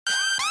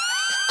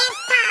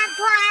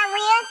for our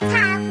real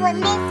talk with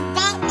Miss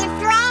Bat and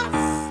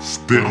Flash.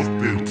 Step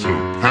into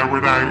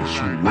Paradise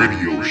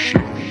Radio Show.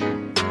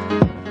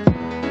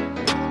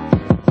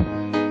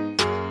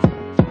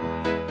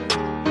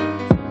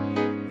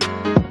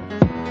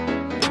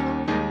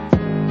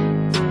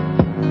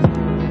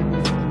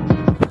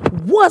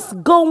 What's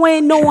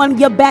going on?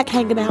 You're back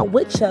hanging out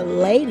with your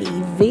lady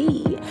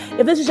V.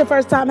 If this is your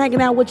first time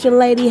hanging out with your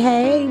lady,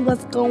 hey,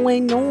 what's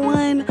going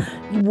on?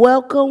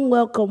 Welcome,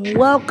 welcome,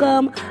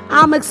 welcome.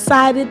 I'm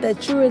excited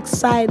that you're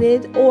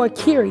excited or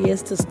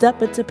curious to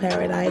step into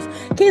paradise.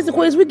 Kings and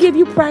Queens, we give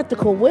you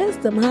practical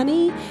wisdom,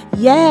 honey.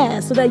 Yeah,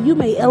 so that you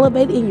may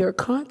elevate in your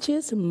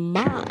conscious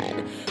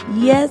mind.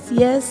 Yes,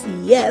 yes,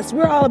 yes.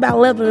 We're all about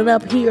leveling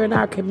up here in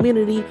our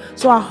community,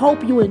 so I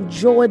hope you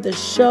enjoyed the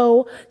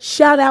show.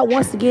 Shout out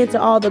once again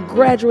to all the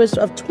graduates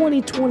of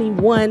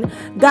 2021.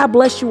 God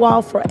bless you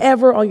all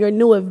forever on your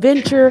new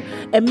adventure,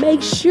 and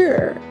make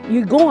sure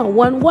you're going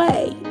one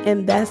way,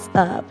 and that's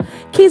up.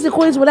 Kings and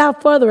Queens,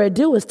 without further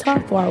ado, it's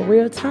time for our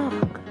real talk.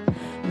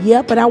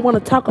 Yep, and I want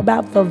to talk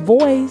about the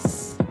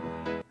voice.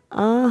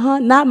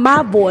 Not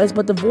my voice,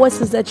 but the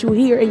voices that you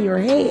hear in your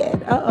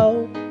head.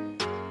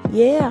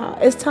 Yeah,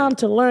 it's time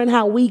to learn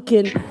how we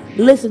can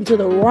listen to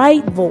the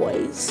right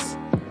voice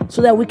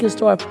so that we can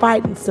start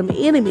fighting some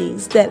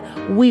enemies that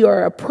we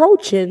are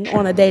approaching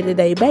on a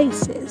day-to-day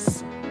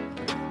basis.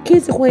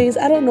 Kings and Queens,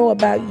 I don't know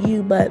about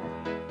you, but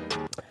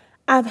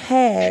I've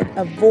had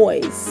a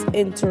voice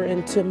enter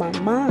into my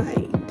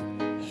mind.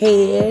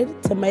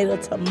 Head, tomato,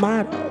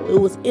 tomato. It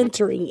was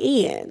entering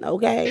in,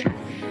 okay?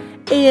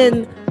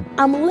 And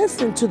I'm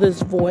listening to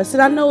this voice,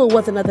 and I know it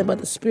wasn't nothing but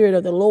the Spirit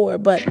of the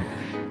Lord, but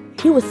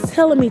He was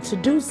telling me to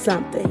do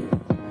something.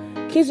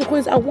 Kings and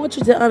Queens, I want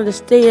you to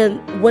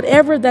understand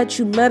whatever that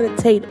you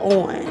meditate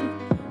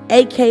on,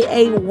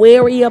 aka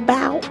worry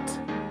about,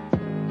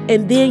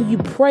 and then you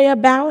pray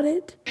about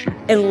it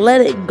and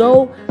let it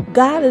go,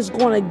 God is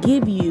going to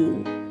give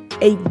you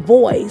a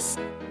voice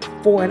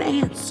for an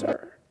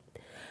answer.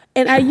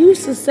 And I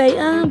used to say,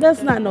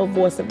 that's not no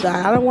voice of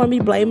God. I don't want to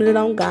be blaming it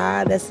on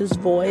God. That's His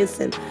voice,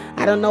 and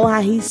I don't know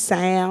how He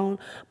sound.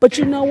 But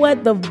you know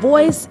what? The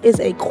voice is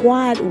a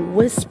quiet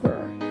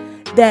whisper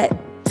that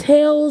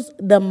tells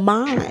the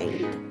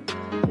mind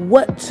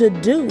what to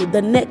do,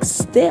 the next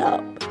step.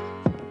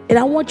 And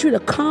I want you to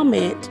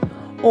comment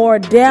or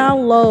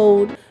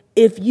download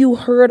if you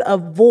heard a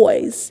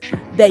voice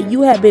that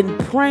you have been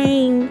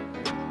praying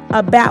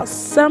about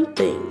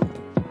something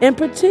in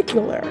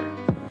particular,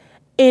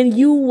 and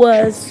you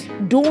was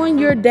doing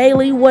your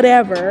daily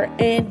whatever,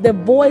 and the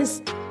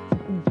voice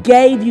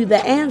gave you the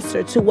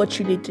answer to what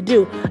you need to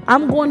do.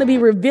 I'm going to be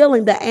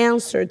revealing the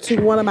answer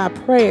to one of my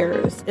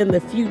prayers in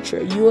the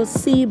future. You will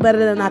see better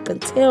than I can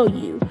tell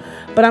you.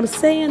 But I'm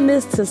saying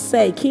this to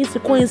say, Kings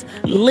and Queens,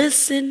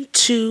 listen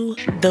to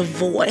the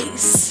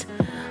voice.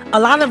 A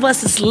lot of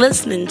us is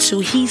listening to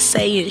he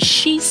say and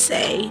she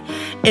say,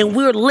 and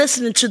we're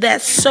listening to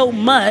that so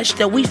much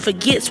that we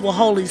forget what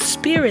Holy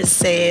Spirit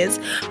says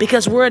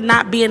because we're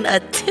not being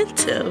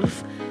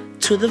attentive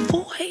to the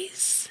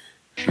voice.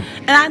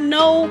 And I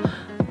know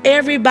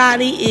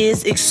everybody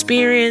is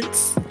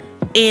experienced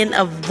in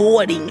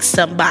avoiding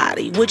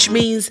somebody, which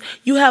means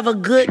you have a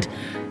good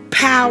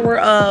power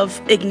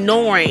of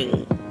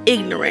ignoring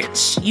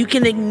ignorance. You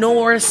can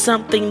ignore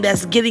something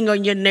that's getting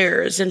on your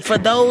nerves. And for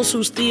those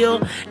who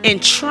still in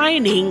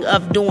training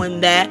of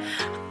doing that,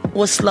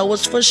 what's slow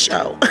is for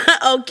show.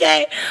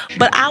 Okay?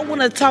 But I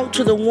want to talk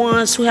to the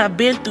ones who have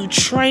been through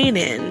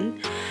training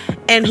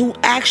and who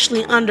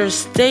actually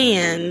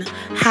understand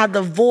how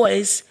the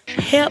voice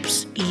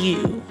helps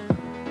you.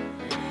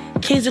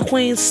 Kings and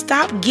Queens,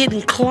 stop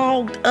getting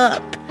clogged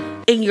up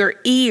in your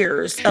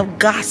ears of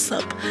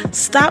gossip.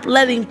 Stop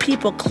letting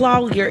people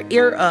clog your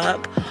ear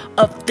up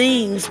of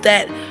things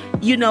that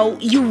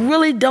you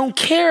really don't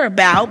care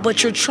about,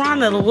 but you're trying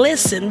to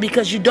listen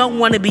because you don't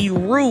want to be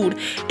rude.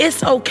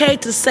 It's okay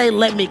to say,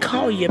 let me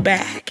call you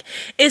back.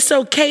 It's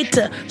okay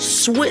to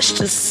switch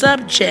the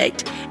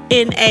subject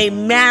in a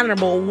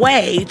mannerable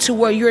way to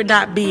where you're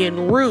not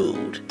being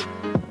rude.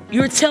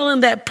 You're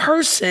telling that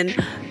person,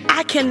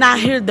 I cannot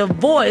hear the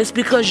voice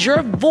because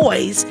your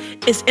voice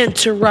is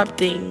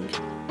interrupting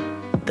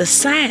the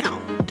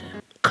sound.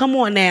 Come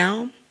on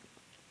now.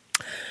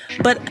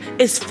 But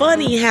it's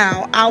funny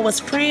how I was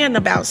praying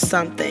about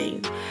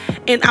something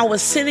and I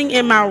was sitting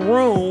in my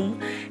room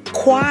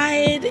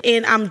quiet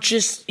and I'm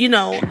just,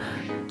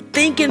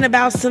 thinking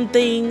about some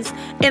things,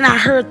 and I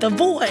heard the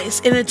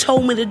voice and it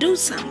told me to do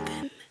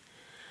something.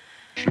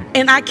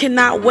 And I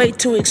cannot wait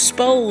to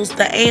expose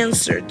the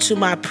answer to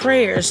my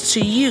prayers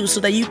to you so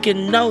that you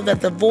can know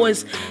that the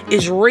voice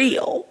is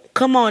real.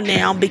 Come on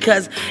now,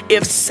 because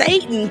if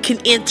Satan can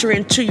enter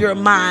into your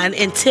mind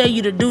and tell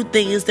you to do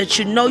things that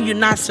you know you're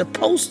not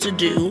supposed to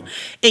do,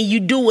 and you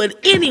do it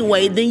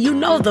anyway, then you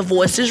know the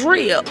voice is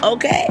real,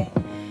 okay?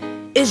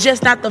 It's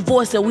just not the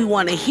voice that we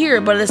want to hear,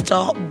 but it's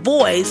the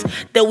voice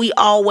that we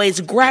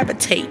always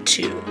gravitate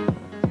to.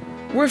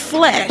 We're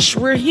flesh,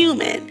 we're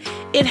human.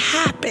 It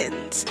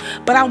happens.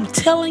 But I'm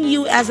telling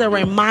you as a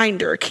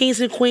reminder,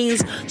 kings and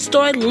queens,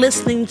 start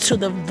listening to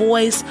the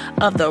voice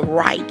of the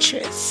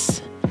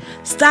righteous.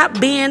 Stop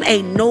being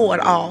a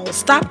know-it-all.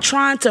 Stop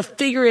trying to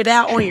figure it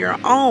out on your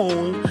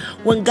own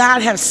when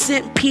God has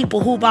sent people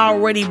who've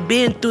already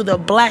been through the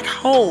black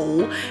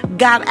hole,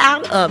 got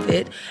out of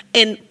it,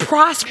 and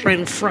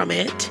prospering from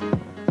it.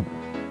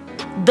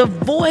 The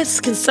voice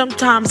can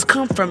sometimes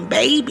come from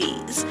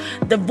babies.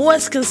 The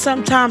voice can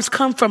sometimes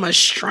come from a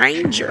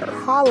stranger.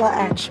 Holla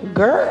at your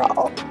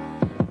girl.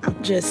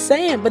 I'm just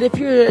saying, but if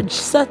you're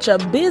such a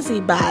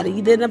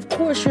busybody, then of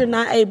course you're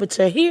not able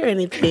to hear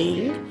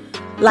anything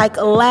like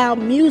loud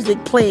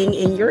music playing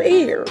in your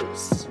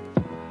ears.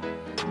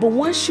 But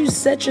once you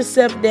set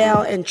yourself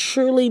down and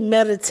truly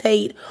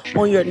meditate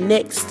on your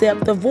next step,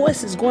 the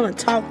voice is going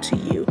to talk to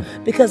you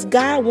because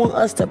God wants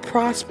us to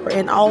prosper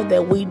in all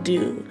that we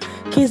do.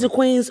 Kings and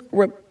queens,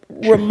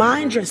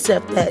 remind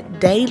yourself that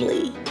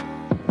daily.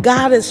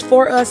 God is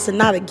for us and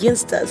not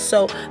against us.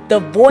 So the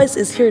voice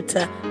is here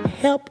to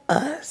help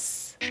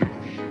us.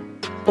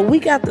 But we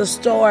got to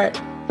start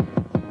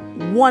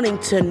wanting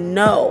to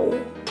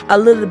know a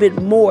little bit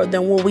more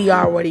than what we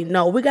already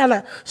know. We got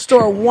to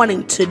start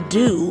wanting to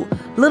do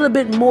a little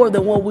bit more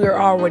than what we're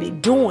already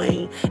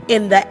doing.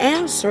 And the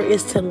answer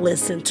is to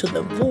listen to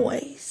the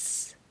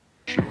voice.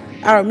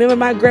 I remember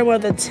my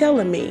grandmother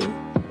telling me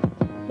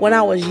when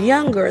I was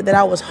younger that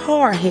I was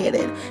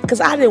hard-headed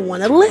because I didn't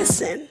want to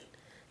listen.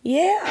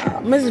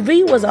 Yeah, Miss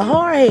V was a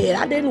hardhead.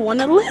 I didn't want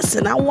to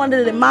listen. I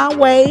wanted it my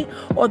way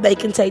or they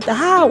can take the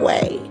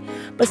highway.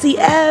 But see,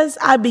 as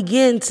I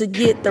begin to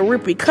get the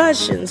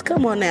repercussions,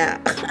 come on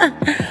now.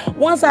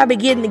 Once I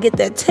begin to get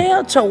that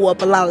tail toe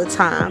up a lot of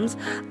times,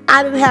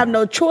 I didn't have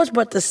no choice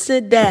but to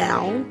sit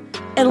down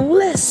and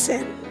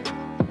listen.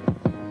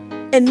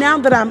 And now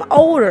that I'm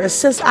older,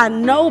 since I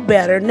know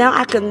better, now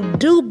I can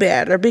do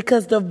better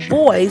because the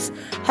voice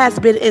has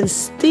been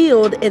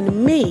instilled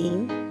in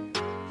me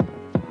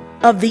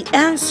of the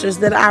answers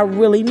that I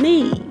really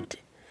need.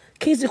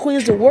 Kings and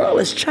queens, the world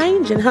is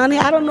changing, honey.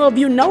 I don't know if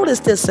you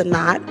noticed this or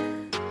not.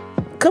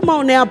 Come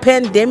on now,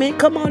 pandemic.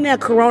 Come on now,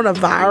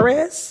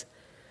 coronavirus.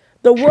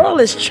 The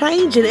world is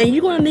changing, and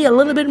you're going to need a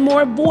little bit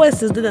more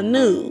voices than the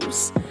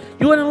news.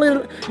 You're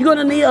going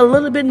to need a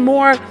little bit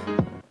more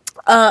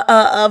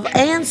of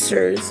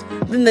answers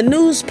than the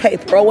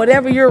newspaper or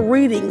whatever you're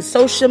reading,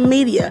 social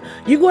media.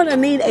 You're going to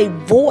need a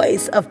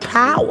voice of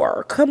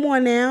power. Come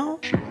on now.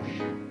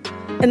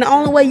 And the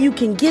only way you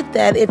can get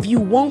that, if you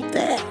want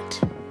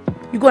that,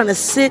 you're going to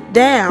sit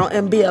down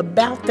and be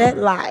about that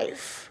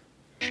life.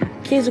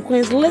 Kings and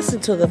queens, listen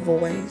to the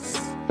voice.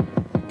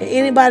 And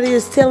anybody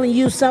is telling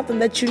you something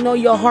that you know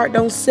your heart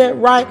don't set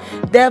right,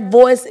 that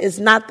voice is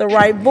not the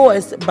right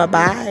voice.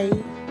 Bye-bye.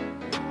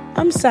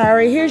 I'm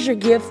sorry. Here's your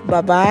gift.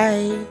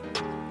 Bye-bye.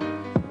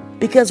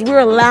 Because we're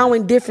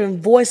allowing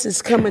different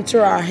voices come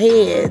into our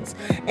heads,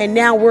 and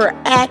now we're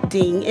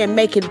acting and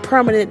making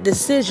permanent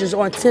decisions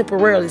on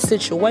temporary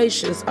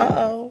situations.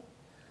 Uh-oh.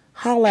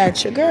 Holla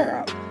at your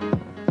girl.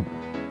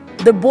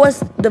 The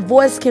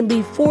voice can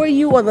be for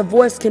you or the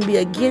voice can be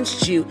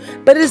against you.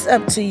 But it's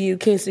up to you,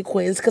 kings and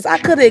queens, because I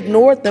could have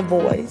ignored the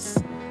voice.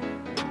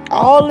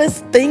 All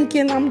this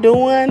thinking I'm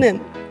doing and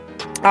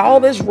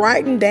all this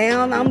writing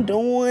down I'm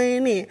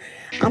doing, and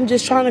I'm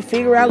just trying to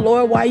figure out,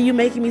 Lord, why are you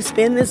making me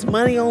spend this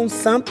money on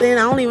something? I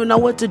don't even know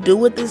what to do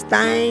with this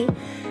thing.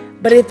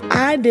 But if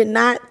I did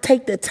not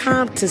take the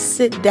time to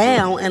sit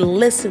down and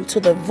listen to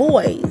the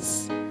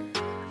voice,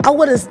 I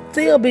would have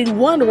still been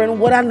wondering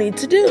what I need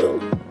to do.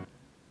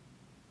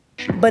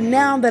 But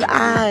now that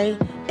I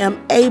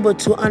am able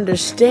to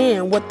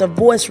understand what the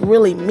voice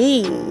really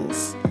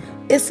means,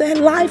 it's a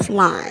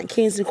lifeline,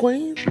 kings and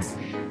queens.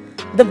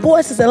 The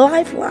voice is a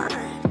lifeline.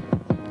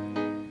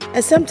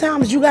 And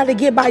sometimes you got to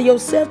get by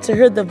yourself to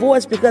hear the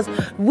voice because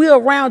we're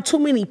around too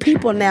many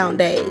people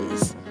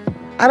nowadays.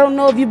 I don't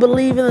know if you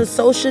believe in the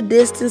social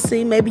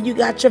distancing. Maybe you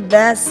got your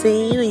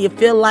vaccine and you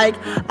feel like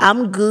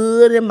I'm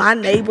good in my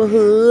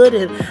neighborhood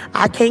and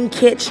I can't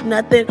catch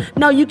nothing.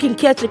 No, you can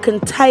catch a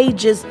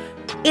contagious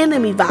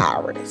enemy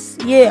virus.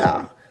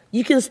 Yeah.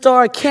 You can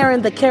start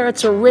carrying the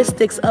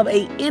characteristics of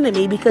an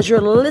enemy because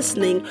you're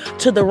listening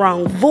to the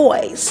wrong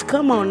voice.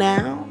 Come on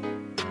now.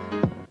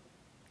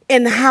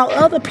 And how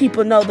other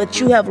people know that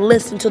you have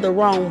listened to the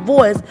wrong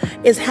voice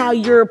is how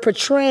you're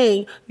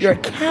portraying your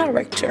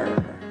character.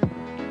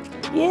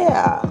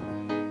 Yeah.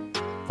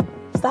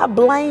 Stop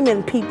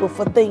blaming people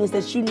for things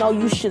that you know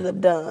you should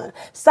have done.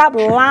 Stop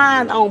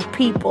lying on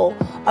people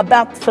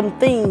about some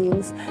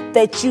things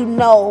that you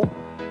know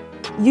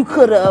you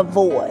could have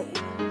avoided.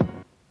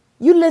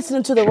 You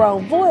listening to the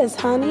wrong voice,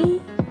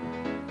 honey.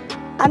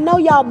 I know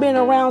y'all been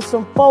around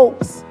some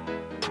folks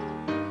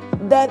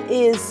that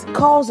is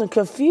causing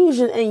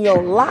confusion in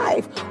your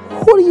life.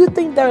 Who do you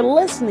think they're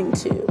listening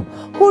to?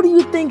 Who do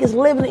you think is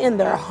living in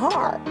their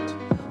heart?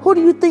 Who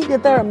do you think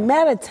that they're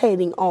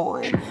meditating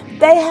on?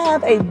 They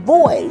have a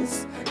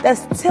voice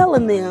that's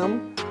telling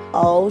them,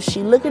 oh,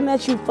 she looking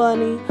at you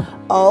funny.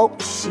 Oh,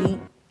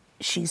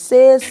 she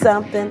said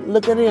something.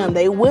 Look at them.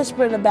 They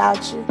whispering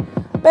about you.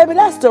 Baby,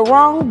 that's the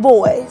wrong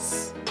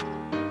voice.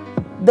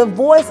 The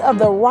voice of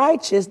the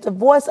righteous, the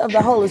voice of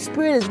the Holy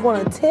Spirit is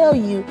going to tell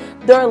you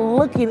they're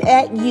looking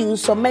at you,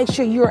 so make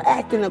sure you're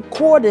acting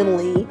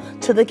accordingly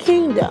to the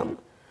kingdom.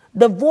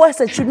 The voice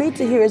that you need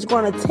to hear is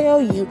going to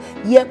tell you,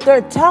 yep,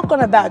 they're talking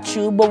about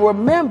you, but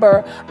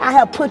remember, I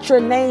have put your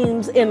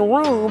names in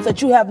rooms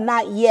that you have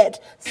not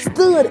yet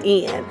stood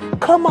in.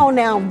 Come on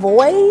now,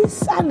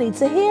 voice. I need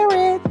to hear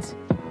it.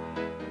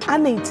 I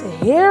need to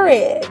hear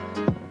it.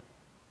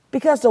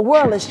 Because the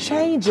world is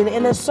changing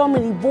and there's so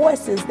many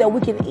voices that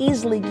we can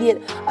easily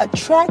get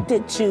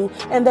attracted to,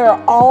 and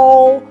they're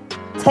all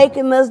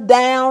taking us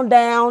down,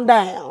 down,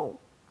 down.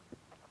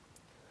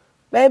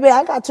 Baby,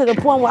 I got to the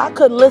point where I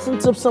couldn't listen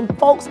to some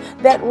folks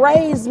that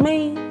raised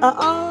me.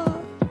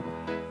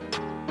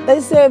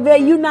 They said, "Vel,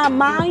 you not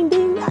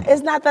minding?"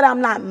 It's not that I'm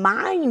not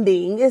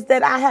minding. It's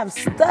that I have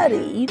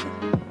studied,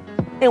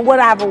 and what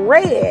I've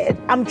read,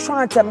 I'm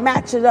trying to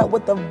match it up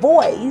with the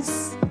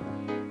voice.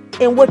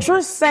 And what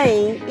you're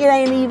saying, it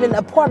ain't even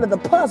a part of the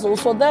puzzle.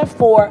 So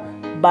therefore,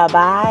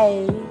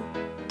 bye-bye.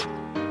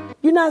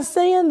 You're not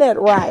saying that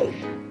right.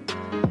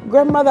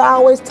 Grandmother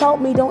always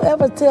taught me, don't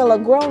ever tell a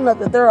grown-up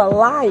that they're a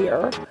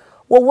liar.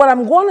 Well, what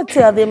I'm going to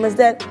tell them is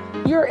that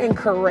you're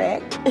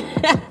incorrect.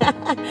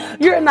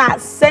 You're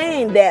not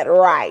saying that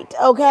right,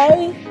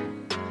 okay?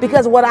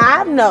 Because what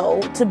I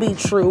know to be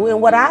true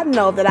and what I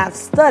know that I've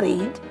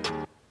studied,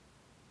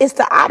 it's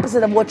the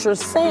opposite of what you're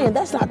saying.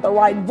 That's not the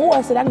right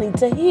voice that I need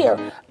to hear.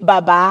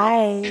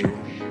 Bye-bye.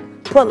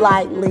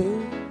 Politely.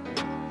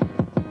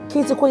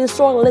 Kings and queens,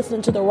 start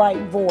listening to the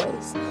right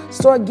voice.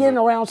 Start getting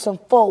around some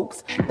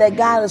folks that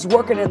God is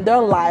working in their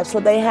life so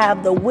they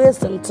have the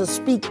wisdom to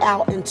speak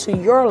out into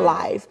your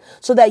life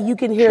so that you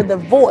can hear the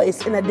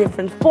voice in a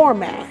different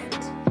format.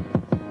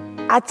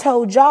 I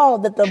told y'all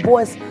that the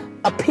voice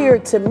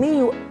appeared to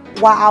me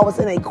while I was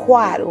in a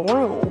quiet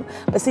room.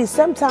 But see,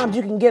 sometimes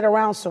you can get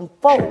around some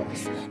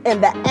folks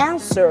and the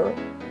answer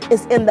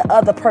is in the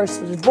other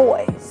person's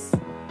voice.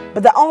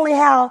 But the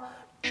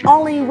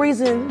only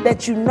reason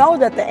that you know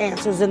that the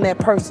answer is in that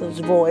person's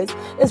voice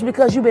is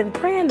because you've been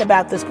praying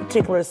about this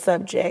particular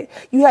subject.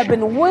 You have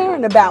been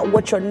worrying about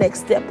what your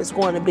next step is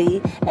going to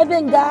be. And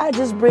then God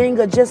just brings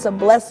just a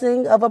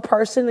blessing of a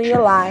person in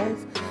your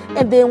life.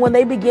 And then when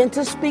they begin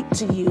to speak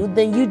to you,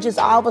 then you just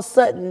all of a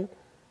sudden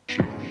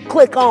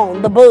click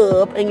on the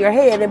bulb in your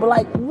head and be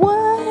like,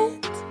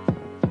 what?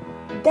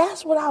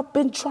 That's what I've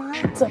been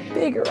trying to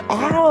figure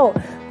out.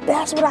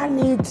 That's what I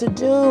need to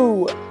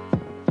do.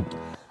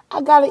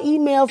 I got an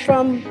email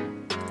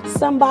from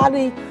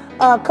somebody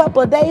a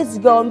couple of days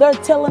ago, and they're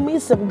telling me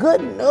some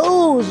good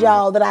news,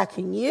 y'all, that I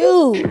can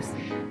use.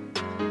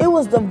 It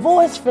was the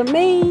voice for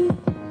me.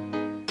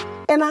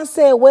 And I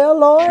said, well,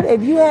 Lord,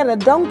 if you had a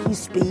donkey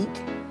speak,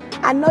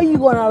 I know you're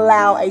going to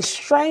allow a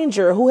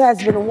stranger who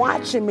has been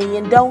watching me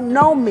and don't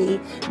know me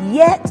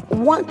yet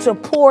want to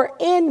pour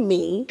in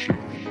me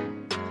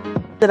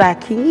that I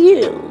can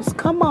use.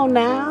 Come on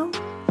now.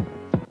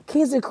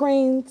 Kings and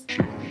queens,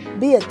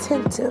 be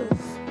attentive.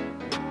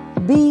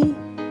 Be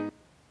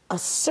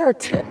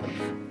assertive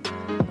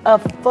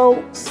of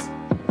folks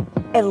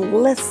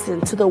and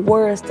listen to the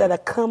words that are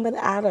coming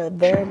out of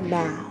their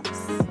mouths.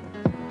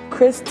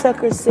 Chris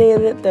Tucker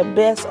said it the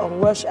best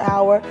on Rush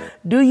Hour.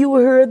 Do you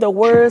hear the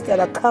words that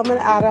are coming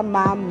out of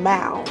my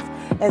mouth?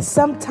 And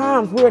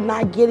sometimes we're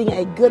not getting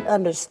a good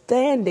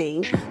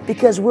understanding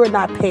because we're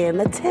not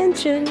paying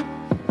attention.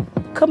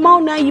 Come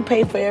on now, you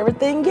pay for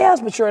everything else,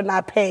 but you're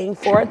not paying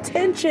for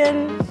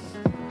attention.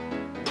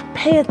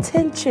 Pay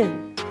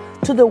attention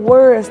to the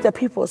words that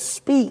people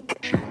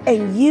speak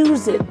and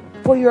use it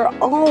for your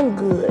own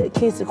good,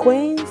 kings and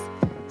queens.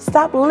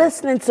 Stop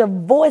listening to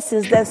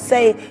voices that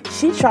say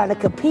she's trying to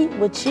compete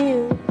with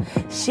you.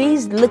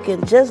 She's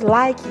looking just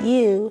like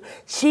you.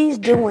 She's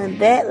doing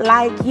that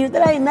like you.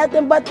 That ain't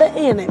nothing but the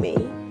enemy.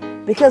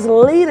 Because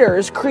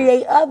leaders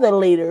create other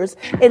leaders.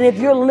 And if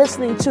you're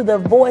listening to the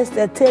voice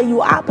that tell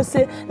you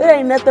opposite, that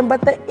ain't nothing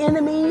but the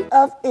enemy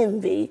of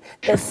envy.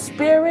 The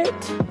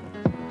spirit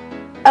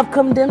of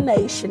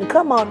condemnation.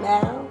 Come on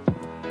now.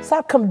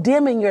 Stop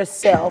condemning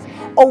yourself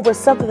over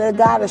something that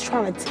God is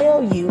trying to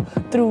tell you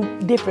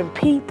through different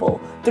people,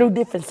 through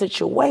different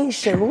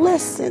situations.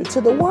 Listen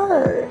to the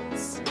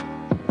words.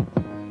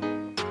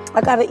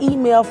 I got an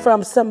email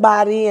from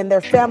somebody and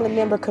their family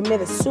member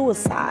committed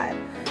suicide.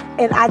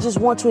 And I just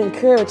want to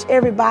encourage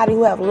everybody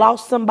who have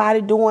lost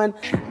somebody during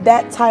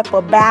that type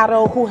of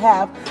battle, who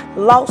have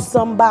lost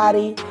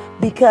somebody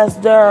because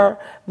their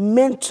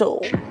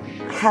mental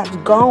has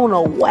gone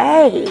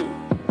away.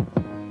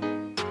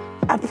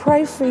 I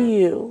pray for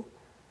you.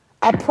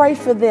 I pray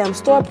for them.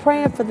 Start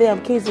praying for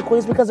them, kings and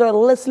queens, because they're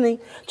listening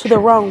to the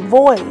wrong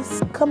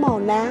voice. Come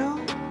on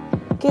now.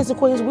 Kings and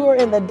queens, we are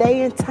in the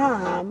day and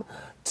time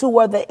to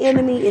where the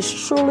enemy is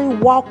truly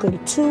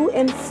walking to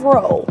and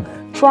fro,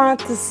 trying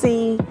to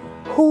see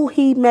who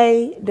he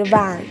may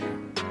devour.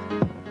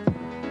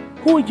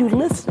 Who are you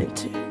listening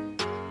to?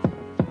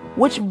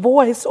 Which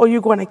voice are you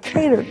going to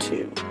cater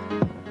to?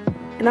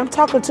 And I'm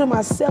talking to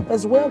myself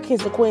as well,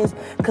 kings and queens,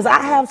 because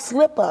I have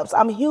slip-ups.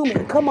 I'm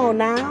human. Come on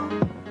now.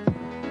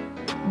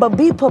 but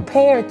be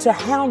prepared to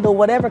handle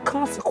whatever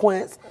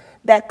consequence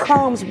that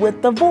comes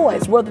with the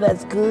voice, whether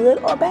that's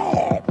good or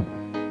bad.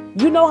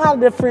 You know how to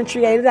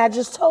differentiate it. I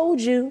just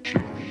told you.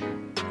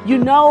 You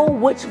know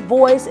which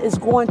voice is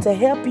going to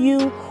help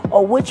you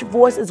or which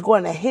voice is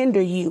going to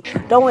hinder you.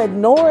 Don't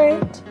ignore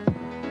it,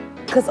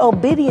 because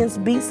obedience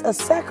beats a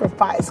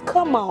sacrifice.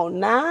 Come on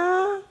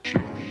now.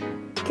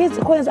 Kids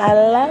and queens, I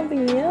love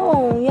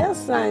you.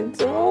 Yes, I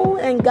do.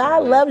 And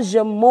God loves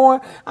you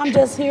more. I'm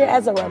just here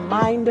as a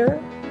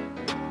reminder.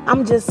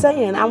 I'm just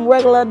saying, I'm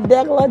regular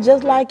degular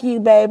just like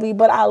you, baby,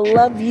 but I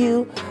love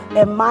you,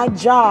 and my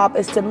job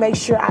is to make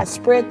sure I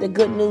spread the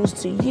good news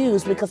to you,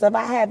 because if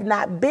I have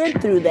not been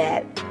through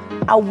that,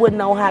 I wouldn't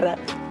know how to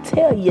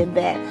tell you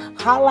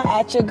that. Holla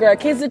at your girl.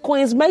 Kids and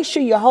queens, make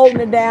sure you're holding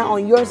it down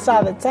on your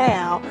side of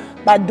town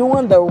by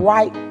doing the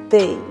right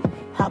thing.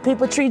 How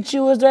people treat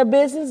you is their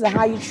business, and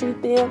how you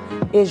treat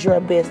them is your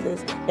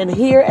business. And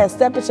here at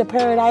Step Into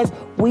Paradise,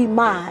 we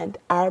mind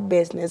our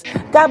business.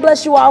 God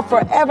bless you all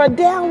forever.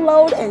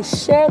 Download and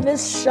share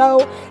this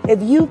show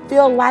if you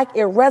feel like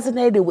it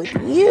resonated with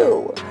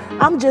you.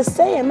 I'm just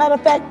saying, matter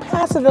of fact,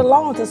 pass it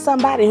along to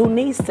somebody who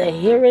needs to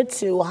hear it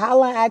too.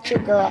 Holla at your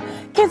girl.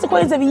 Kids and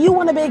queens, if you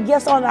want to be a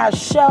guest on our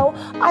show,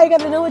 all you got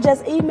to do is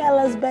just email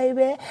us,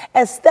 baby,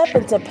 at Step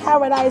Into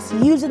Paradise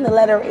using the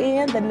letter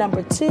N, the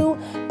number 2,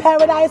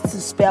 Paradise to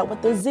spell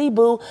with the Z,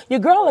 boo. Your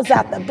girl is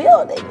out the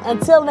building.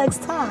 Until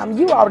next time,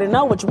 you already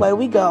know which way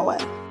we going.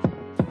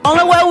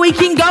 Only way we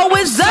can go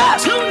is up.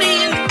 Tune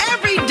in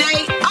every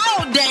day,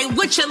 all day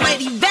with your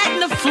lady Vet in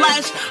the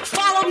Flesh.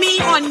 Follow me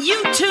on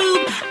YouTube,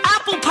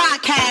 Apple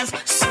Podcasts,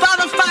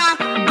 Spotify,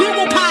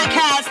 Google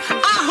Podcasts,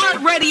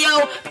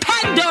 iHeartRadio,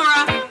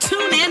 Pandora,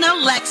 TuneIn,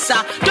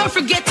 Alexa. Don't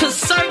forget to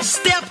search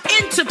Step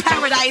Into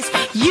Paradise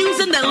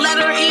using the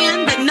letter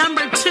N, the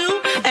number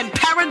 2, and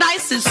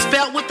Paradise is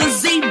spelled with a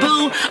Z,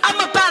 boo. I'm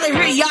up out of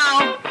here,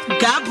 y'all.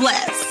 God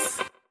bless.